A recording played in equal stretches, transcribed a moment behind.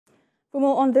For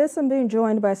more on this, I'm being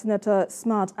joined by Senator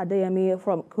Smart Adeyemi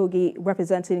from Kogi,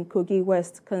 representing Kogi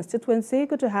West constituency.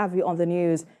 Good to have you on the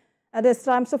news at this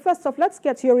time. So first off, let's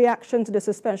get your reaction to the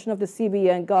suspension of the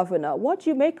CBN governor. What do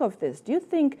you make of this? Do you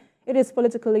think it is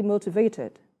politically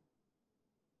motivated?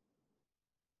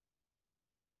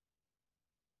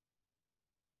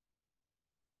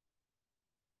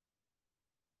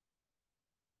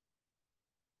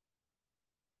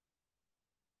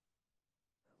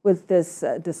 With this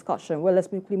discussion. Well, let's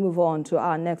quickly move on to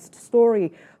our next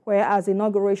story, where as the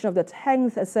inauguration of the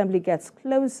 10th Assembly gets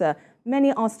closer,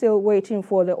 many are still waiting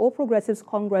for the All Progressives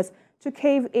Congress to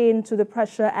cave in to the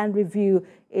pressure and review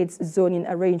its zoning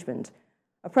arrangement.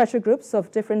 Pressure groups of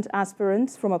different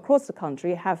aspirants from across the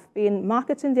country have been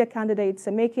marketing their candidates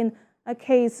and making a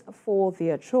case for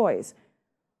their choice.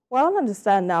 Well, I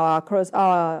understand now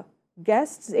our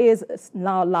guest is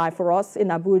now live for us in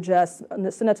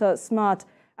Abuja, Senator Smart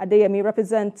Adeyemi,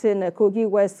 representing Kogi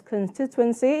West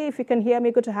constituency. If you can hear me,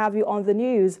 good to have you on the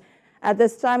news at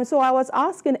this time. So I was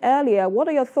asking earlier, what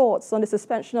are your thoughts on the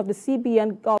suspension of the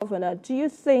CBN governor? Do you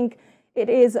think it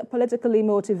is politically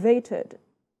motivated?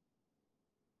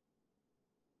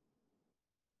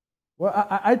 Well,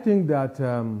 I think that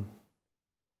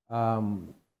we are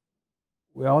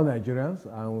all Nigerians,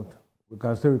 and we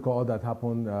can still recall all that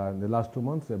happened in the last 2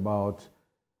 months about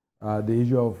the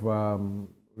issue of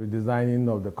redesigning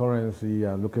of the currency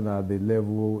and looking at the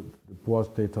level, the poor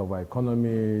state of our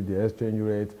economy, the exchange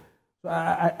rate. So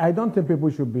I don't think people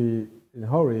should be in a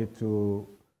hurry to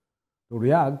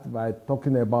react by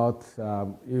talking about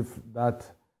if that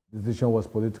decision was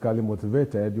politically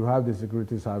motivated. You have the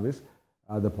security service,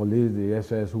 the police, the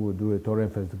SS, who will do a thorough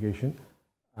investigation.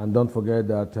 And don't forget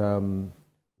that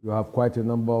you have quite a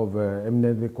number of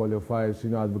eminently qualified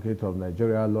senior advocates of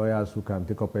Nigeria, lawyers who can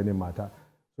take up any matter.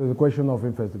 So it's a question of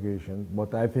investigation,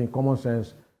 but I think common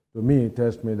sense, to me,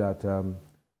 tells me that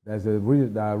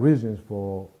there are reasons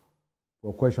for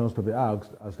questions to be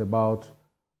asked as about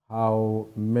how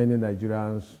many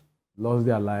Nigerians lost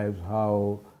their lives,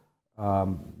 how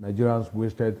Nigerians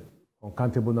wasted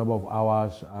uncountable number of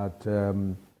hours at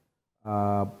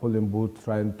polling booths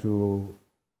trying to,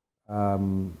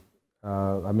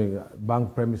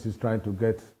 bank premises trying to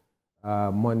get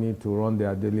money to run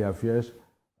their daily affairs.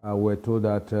 We're told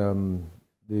that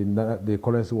the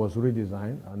currency was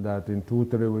redesigned and that in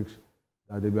 2-3 weeks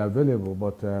that they'll be available.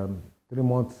 But 3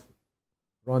 months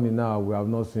running now, we have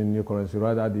not seen new currency.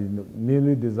 Rather, the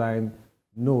newly designed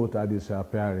note that is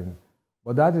appearing.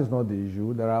 But that is not the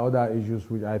issue. There are other issues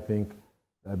which I think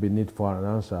that we need for an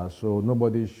answer. So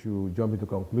nobody should jump into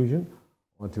conclusion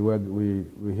until we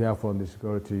hear from the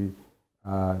security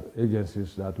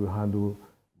agencies that will handle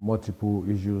multiple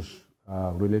issues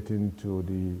relating to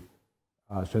the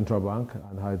central bank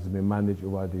and how it's been managed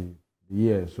over the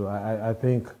years. So I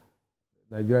think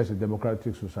Nigeria is a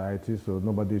democratic society, so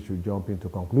nobody should jump into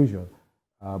conclusion.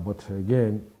 But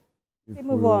again, if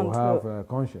we have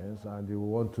conscience and you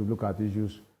want to look at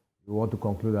issues, you want to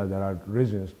conclude that there are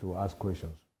reasons to ask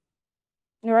questions.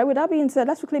 All right, with that being said,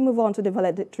 let's quickly move on to the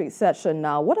valedictory session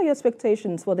now. What are your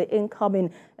expectations for the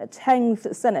incoming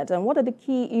 10th Senate, and what are the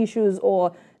key issues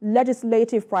or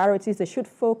legislative priorities they should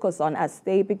focus on as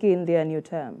they begin their new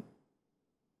term?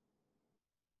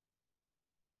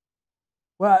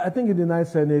 Well, I think in the 9th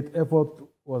Senate, effort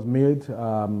was made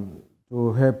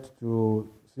to help to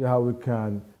see how we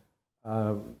can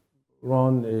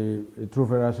run a true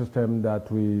federal system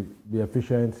that will be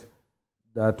efficient,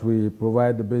 that we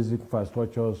provide the basic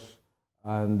infrastructures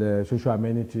and social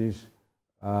amenities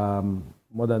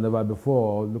more than ever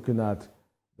before, looking at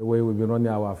the way we've been running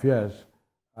our affairs.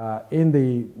 In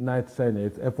the 9th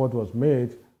Senate, effort was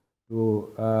made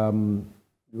to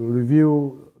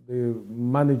review the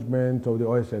management of the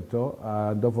oil sector.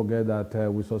 Don't forget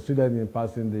that we succeeded in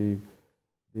passing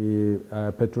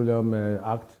the Petroleum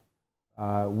Act,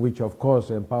 which of course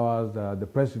empowers the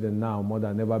president now more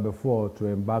than ever before to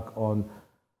embark on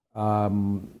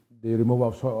the removal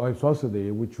of oil subsidy,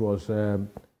 which was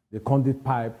the conduit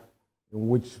pipe in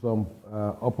which some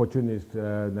opportunist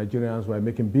Nigerians were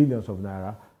making billions of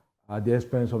naira at the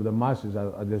expense of the masses,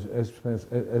 at the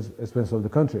expense of the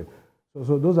country.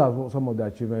 So those are some of the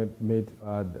achievements made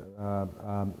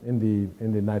in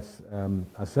the 9th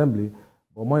Assembly.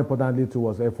 But more importantly, it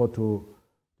was effort to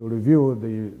review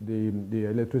the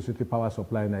electricity power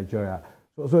supply in Nigeria.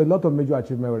 So a lot of major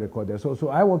achievements were recorded. So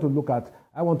I want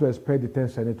to expect the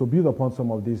 10th Senate to build upon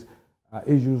some of these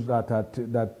issues that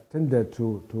tended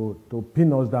to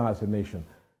pin us down as a nation.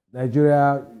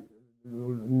 Nigeria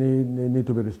need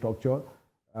to be restructured.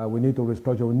 We need to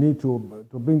restructure. We need to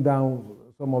bring down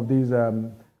some of these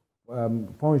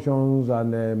functions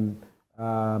and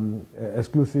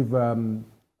exclusive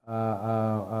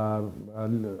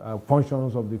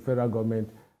functions of the federal government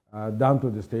down to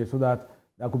the state, so that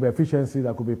there could be efficiency,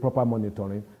 there could be proper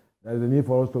monitoring. There is a need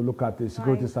for us to look at the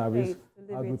security service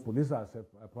as we police ourselves.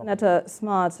 Senator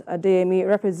Smart Adeyemi,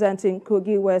 representing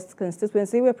Kogi West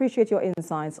constituency, we appreciate your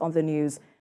insights on the news.